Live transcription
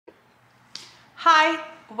Hi,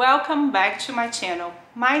 welcome back to my channel.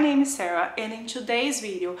 My name is Sarah, and in today's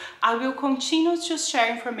video I will continue to share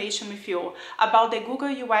information with you about the Google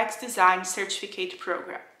UX Design Certificate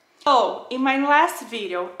Program. So, in my last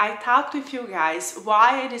video, I talked with you guys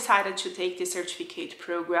why I decided to take the certificate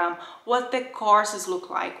program, what the courses look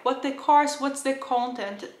like, what's the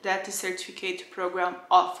content that the certificate program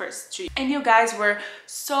offers to you. And you guys were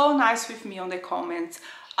so nice with me on the comments.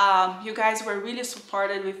 You guys were really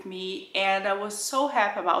supportive with me, and I was so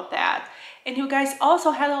happy about that. And you guys also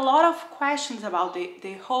had a lot of questions about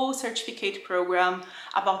the whole certificate program,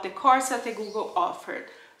 about the course that the Google offered.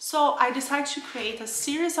 So I decided to create a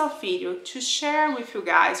series of videos to share with you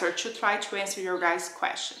guys, or to try to answer your guys'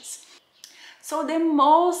 questions. So the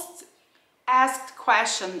most asked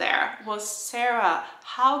question there was, Sarah,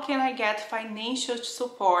 how can I get financial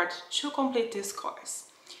support to complete this course?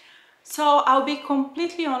 So I'll be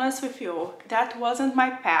completely honest with you, that wasn't my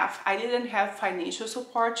path. I didn't have financial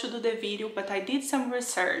support to do the video, but I did some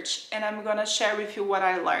research and I'm gonna share with you what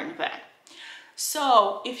I learned then.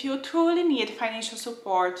 So if you truly need financial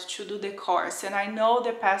support to do the course, and I know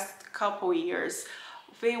the past couple years,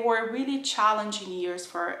 they were really challenging years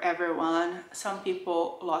for everyone. Some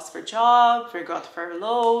people lost their job, they got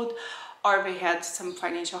furloughed, or they had some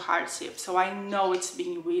financial hardship. So I know it's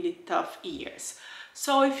been really tough years.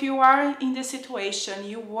 So if you are in this situation,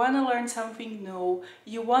 you want to learn something new,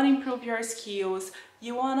 you want to improve your skills,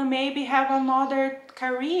 you want to maybe have another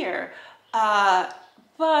career,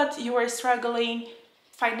 but you are struggling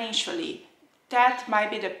financially, that might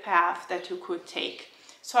be the path that you could take.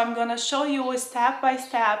 So I'm going to show you step by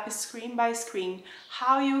step, screen by screen,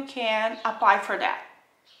 how you can apply for that.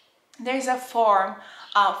 There's a form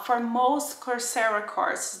for most Coursera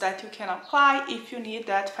courses that you can apply if you need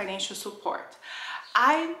that financial support.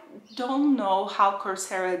 I don't know how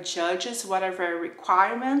Coursera judges what are their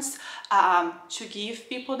requirements to give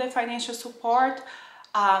people the financial support,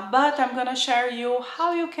 but I'm gonna share you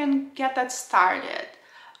how you can get that started,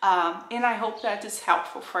 and I hope that is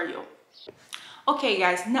helpful for you. Okay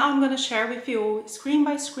guys, now I'm gonna share with you screen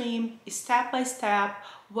by screen, step by step,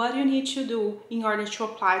 what you need to do in order to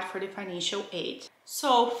apply for the financial aid.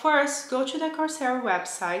 So first, go to the Coursera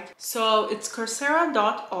website. So it's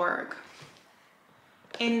coursera.org.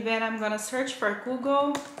 And then I'm gonna search for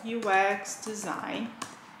Google UX Design.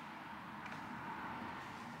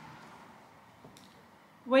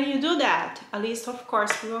 When you do that, a list of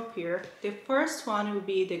courses will appear. The first one will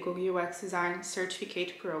be the Google UX Design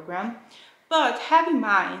Certificate Program. But have in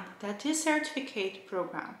mind that this certificate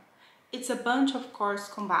program, it's a bunch of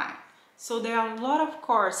courses combined. So there are a lot of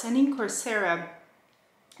courses, and in Coursera,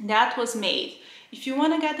 that was made. If you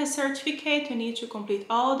want to get the certificate, you need to complete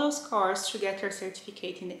all those courses to get your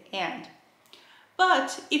certificate in the end.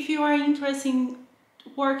 But if you are interested in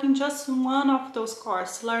working just one of those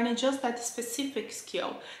courses, learning just that specific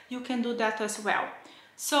skill, you can do that as well.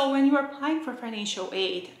 So when you are applying for financial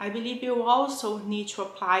aid, I believe you also need to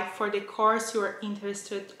apply for the course you are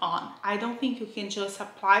interested on. I don't think you can just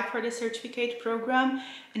apply for the certificate program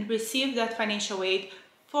and receive that financial aid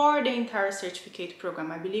for the entire certificate program.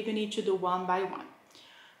 I believe you need to do one by one.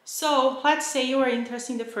 So let's say you are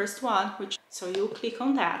interested in the first one, so you click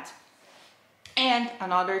on that and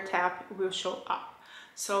another tab will show up.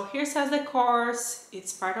 So here says the course,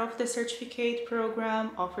 it's part of the certificate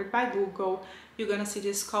program offered by Google. You're gonna see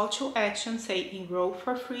this call to action, say enroll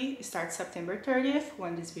for free. It starts September 30th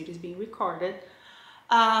when this video is being recorded.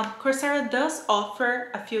 Coursera does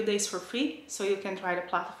offer a few days for free, so you can try the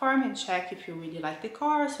platform and check if you really like the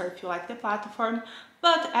course or if you like the platform,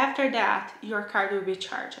 but after that your card will be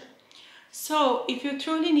charged. So if you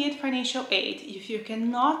truly need financial aid, if you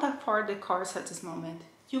cannot afford the course at this moment,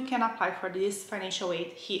 you can apply for this financial aid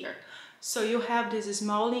here. So you have this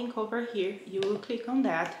small link over here, you will click on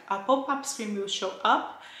that, a pop-up screen will show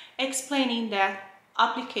up explaining that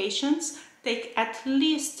applications take at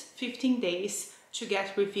least 15 days to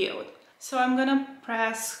get reviewed. So I'm gonna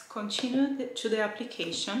press continue to the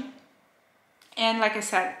application, and like I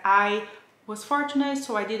said, I was fortunate,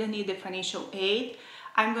 so I didn't need the financial aid.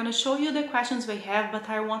 I'm gonna show you the questions we have, but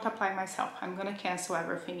I won't apply myself. I'm gonna cancel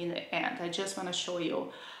everything in the end. I just want to show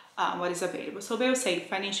you what is available. So they'll say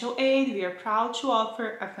financial aid. We are proud to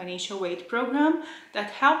offer a financial aid program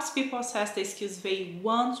that helps people assess the skills they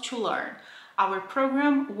want to learn. Our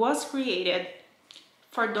program was created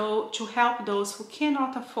to help those who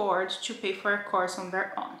cannot afford to pay for a course on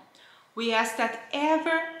their own. We ask that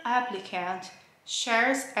every applicant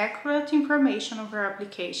shares accurate information of their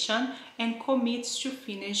application and commits to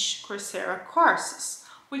finish Coursera courses,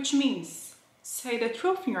 which means say the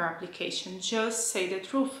truth in your application. Just say the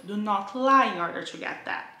truth. Do not lie in order to get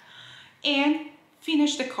that. and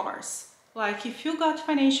finish the course. Like if you got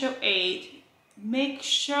financial aid, make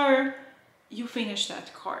sure you finish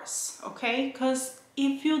that course, okay? Because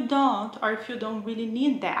if you don't, or if you don't really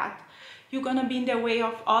need that, you're gonna be in the way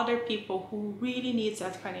of other people who really need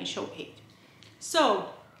that financial aid. So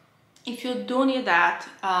if you do need that,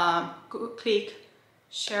 click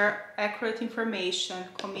share accurate information,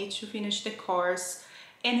 commit to finish the course,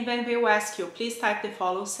 and when they will ask you, please type the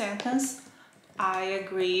following sentence: I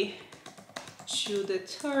agree to the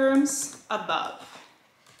terms above,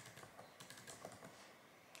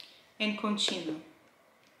 and continue.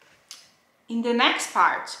 In the next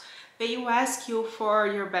part, they will ask you for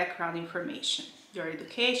your background information, your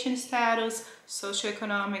education status,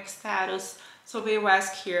 socioeconomic status. So they will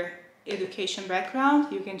ask here education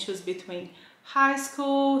background. You can choose between high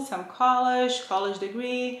school, some college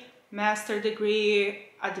degree, master degree,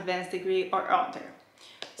 advanced degree, or other.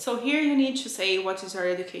 So here you need to say what is your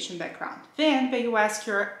education background. Then they will ask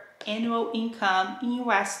your annual income in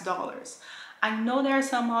US dollars. I know there are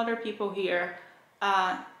some other people here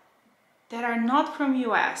that are not from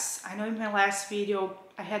US. I know in my last video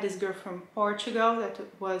I had this girl from Portugal that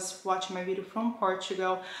was watching my video from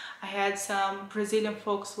Portugal. I had some Brazilian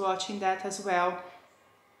folks watching that as well.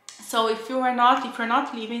 So if you're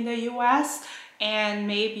not living in the US and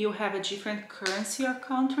maybe you have a different currency or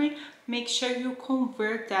country, make sure you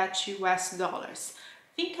convert that to US dollars.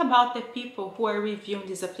 Think about the people who are reviewing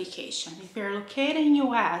this application. If you're located in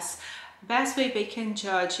US, best way they can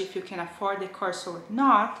judge if you can afford the course or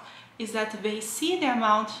not is that they see the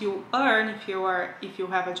amount you earn if you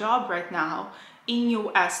have a job right now in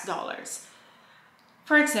US dollars.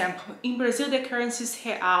 For example, in Brazil the currency is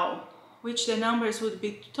real, which the numbers would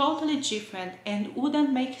be totally different and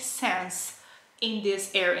wouldn't make sense in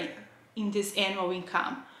this area, in this annual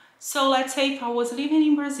income. So let's say if I was living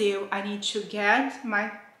in Brazil, I need to get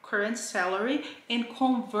my current salary and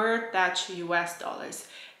convert that to US dollars.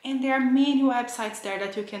 And there are many websites there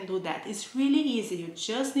that you can do that. It's really easy, you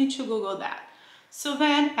just need to Google that. So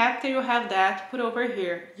then after you have that, put over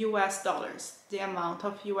here US dollars, the amount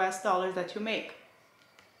of US dollars that you make.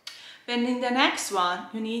 Then in the next one,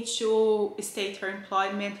 you need to state your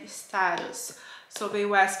employment status. So they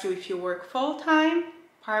will ask you if you work full-time,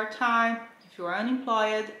 part-time, if you are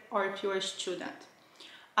unemployed, or if you are a student.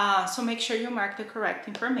 So make sure you mark the correct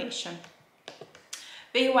information.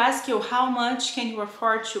 They will ask you how much can you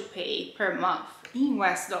afford to pay per month in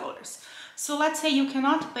US dollars. So let's say you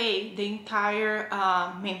cannot pay the entire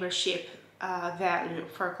membership value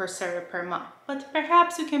for Coursera per month, but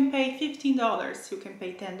perhaps you can pay $15, you can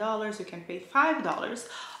pay $10, you can pay $5,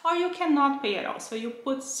 or you cannot pay at all. So you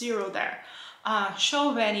put 0 there.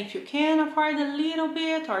 Show then if you can afford a little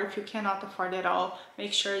bit or if you cannot afford at all,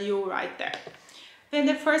 make sure you write there. Then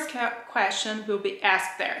the first question will be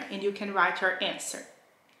asked there and you can write your answer.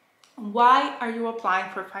 Why are you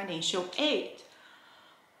applying for financial aid?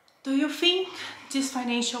 Do you think this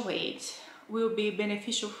financial aid will be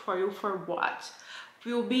beneficial for you for what?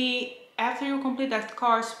 Will be, after you complete that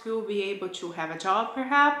course, will be able to have a job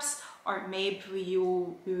perhaps, or maybe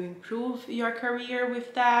you will improve your career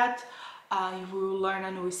with that, you will learn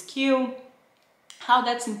a new skill, how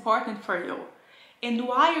that's important for you, and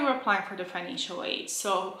why you're applying for the financial aid.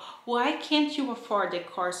 So why can't you afford the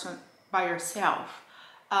course by yourself?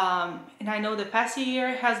 And I know the past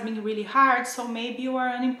year has been really hard, so maybe you are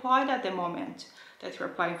unemployed at the moment that you're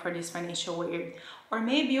applying for this financial aid. Or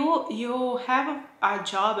maybe you have a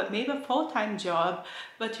job, maybe a full-time job,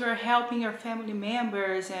 but you're helping your family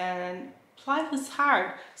members and life is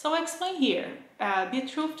hard. So explain here, be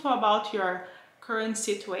truthful about your current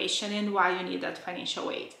situation and why you need that financial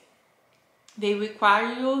aid. They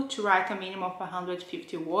require you to write a minimum of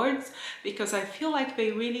 150 words because I feel like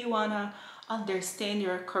they really wanna understand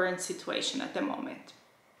your current situation at the moment.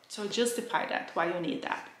 So justify that, why you need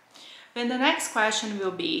that. Then the next question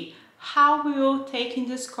will be, how will taking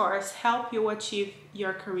this course help you achieve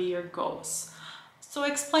your career goals? So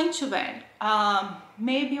explain to them,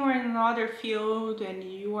 maybe you're in another field and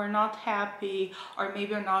you are not happy, or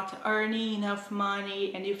maybe you're not earning enough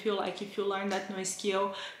money and you feel like if you learn that new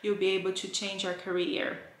skill, you'll be able to change your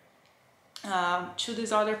career to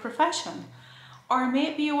this other profession. Or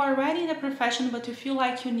maybe you are already in a profession but you feel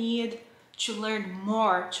like you need to learn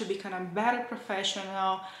more to become a better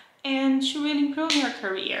professional and to really improve your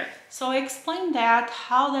career. So explain that,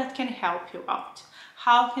 how that can help you out.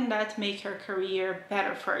 How can that make your career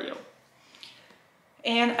better for you?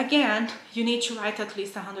 And again, you need to write at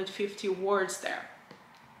least 150 words there.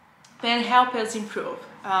 Then help us improve.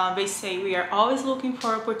 They say we are always looking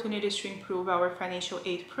for opportunities to improve our financial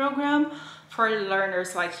aid program for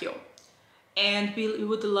learners like you. and we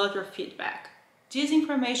would love your feedback. This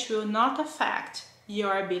information will not affect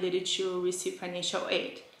your ability to receive financial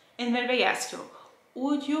aid. And when they ask you,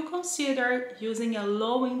 would you consider using a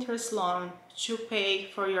low interest loan to pay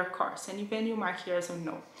for your course? And even you mark yes or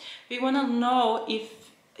no. We want to know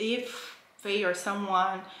if they or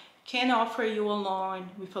someone can offer you a loan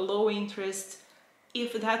with a low interest,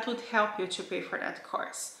 if that would help you to pay for that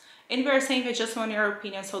course. And we're saying we just want your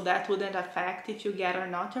opinion, so that wouldn't affect if you get or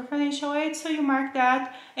not your financial aid, so you mark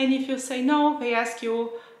that. And if you say no, they ask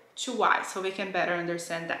you to why, so we can better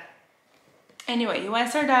understand that. Anyway, you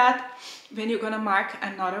answer that, then you're gonna mark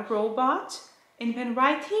another robot, and then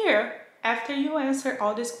right here, after you answer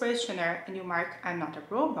all this questionnaire and you mark another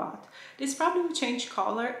robot, this probably will change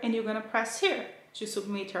color and you're gonna press here to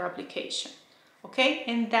submit your application, okay?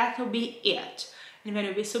 And that will be it. And when it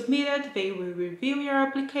will be submitted, they will review your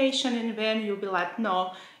application, and then you'll be let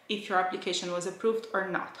know if your application was approved or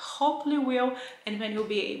not. Hopefully will, and then you'll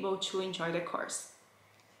be able to enjoy the course.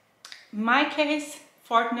 In my case,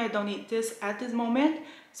 fortunately, I don't need this at this moment,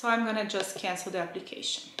 so I'm gonna just cancel the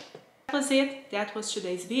application. That was it. That was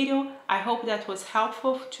today's video. I hope that was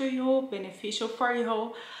helpful to you, beneficial for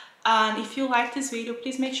you. And if you like this video,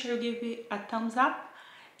 please make sure you give it a thumbs up.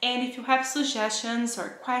 And if you have suggestions or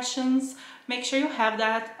questions, make sure you have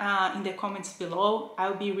that in the comments below.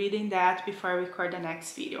 I'll be reading that before I record the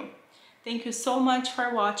next video. Thank you so much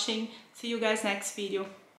for watching. See you guys next video.